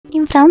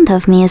In front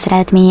of me is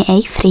Redmi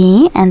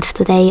A3 and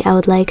today I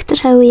would like to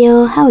show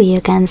you how you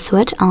can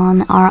switch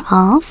on or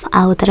off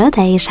auto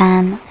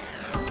rotation.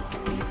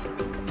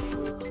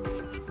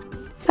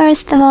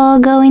 First of all,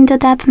 go into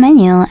tab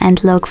menu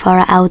and look for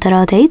auto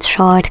rotate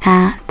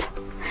shortcut.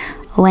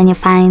 When you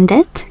find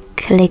it,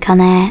 click on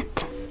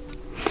it.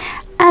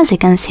 As you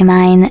can see,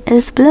 mine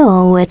is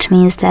blue, which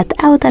means that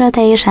auto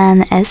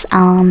rotation is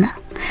on.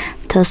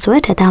 To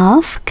switch it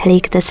off,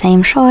 click the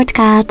same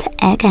shortcut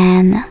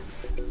again.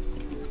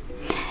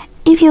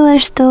 If you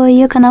wish to,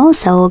 you can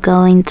also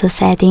go into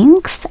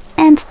settings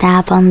and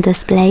tap on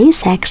display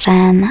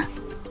section.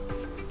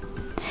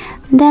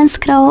 Then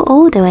scroll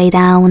all the way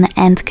down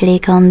and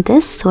click on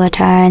this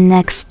switcher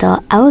next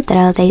to auto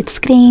rotate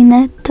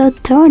screen to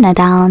turn it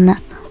on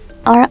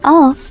or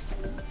off.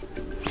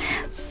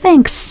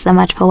 Thanks so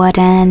much for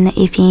watching.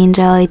 If you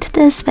enjoyed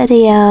this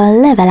video,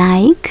 leave a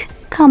like,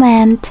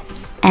 comment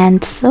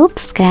and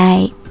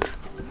subscribe.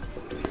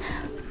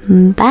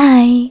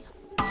 Bye!